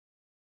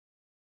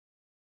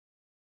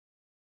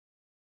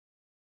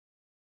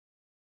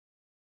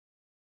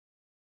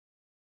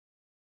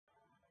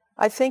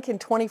I think in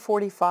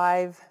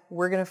 2045,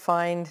 we're going to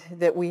find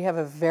that we have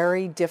a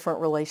very different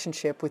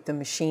relationship with the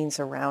machines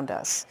around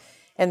us.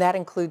 And that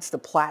includes the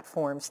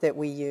platforms that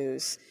we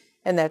use.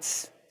 And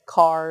that's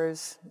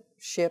cars,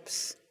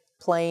 ships,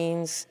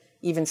 planes,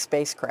 even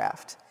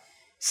spacecraft.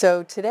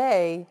 So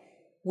today,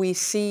 we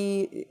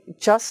see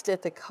just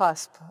at the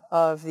cusp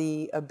of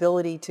the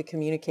ability to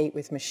communicate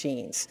with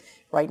machines.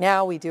 Right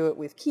now, we do it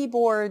with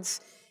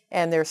keyboards,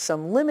 and there's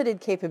some limited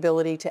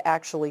capability to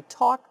actually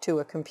talk to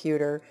a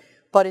computer,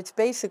 but it's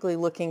basically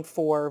looking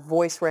for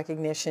voice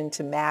recognition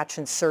to match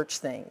and search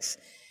things.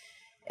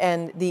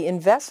 And the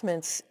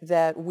investments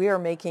that we are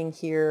making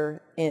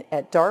here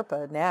at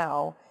DARPA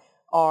now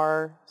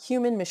are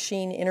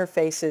human-machine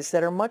interfaces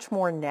that are much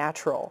more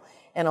natural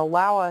and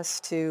allow us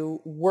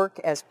to work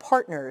as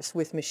partners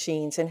with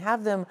machines and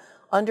have them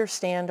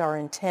understand our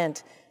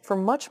intent for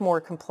much more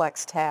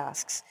complex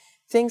tasks.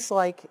 Things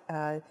like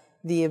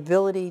the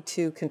ability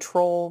to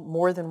control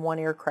more than one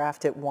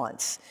aircraft at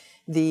once,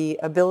 the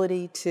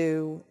ability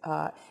to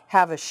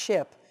have a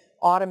ship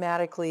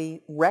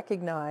automatically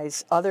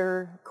recognize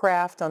other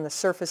craft on the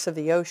surface of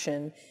the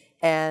ocean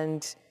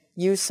and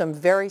use some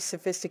very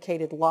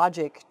sophisticated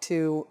logic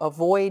to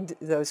avoid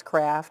those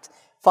craft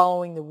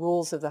following the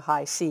rules of the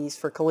high seas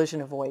for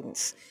collision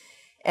avoidance.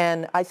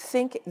 And I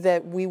think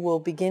that we will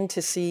begin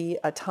to see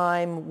a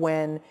time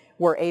when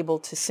we're able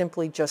to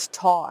simply just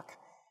talk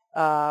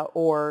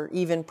or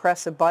even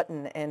press a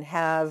button and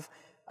have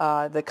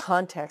the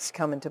context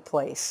come into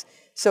place.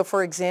 So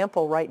for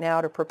example, right now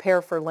to prepare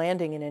for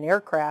landing in an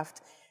aircraft,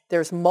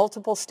 there's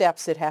multiple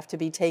steps that have to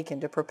be taken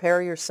to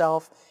prepare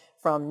yourself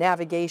from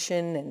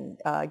navigation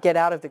and get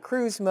out of the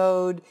cruise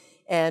mode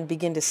and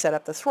begin to set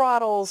up the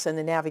throttles and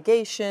the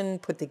navigation,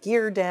 put the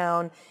gear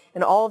down,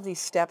 and all of these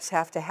steps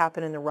have to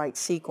happen in the right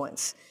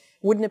sequence.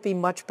 Wouldn't it be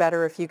much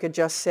better if you could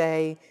just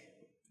say,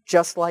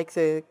 just like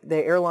the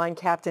airline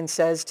captain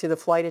says to the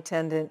flight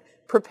attendant,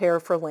 prepare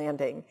for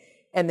landing,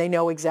 and they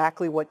know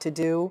exactly what to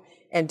do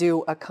and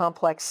do a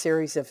complex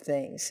series of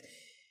things.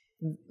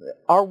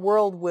 Our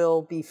world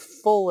will be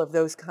full of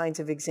those kinds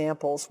of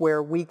examples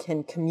where we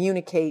can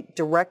communicate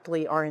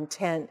directly our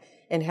intent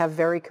and have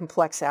very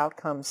complex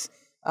outcomes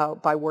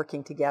by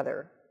working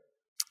together.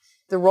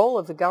 The role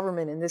of the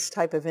government in this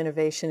type of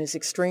innovation is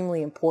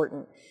extremely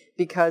important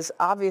because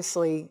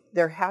obviously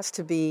there has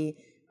to be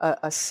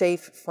a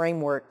safe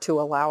framework to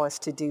allow us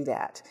to do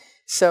that.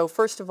 So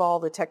first of all,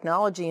 the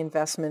technology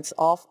investments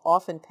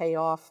often pay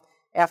off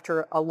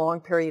after a long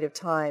period of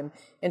time,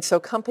 and so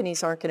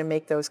companies aren't going to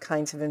make those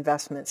kinds of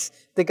investments.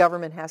 The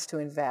government has to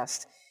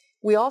invest.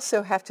 We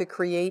also have to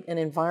create an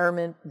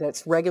environment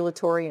that's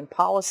regulatory and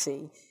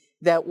policy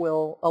that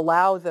will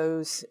allow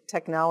those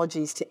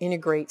technologies to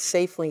integrate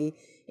safely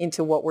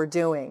into what we're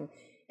doing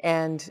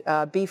and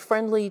be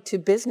friendly to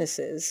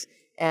businesses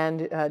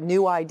and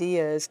new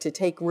ideas to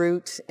take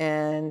root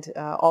and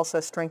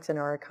also strengthen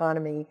our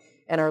economy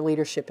and our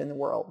leadership in the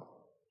world.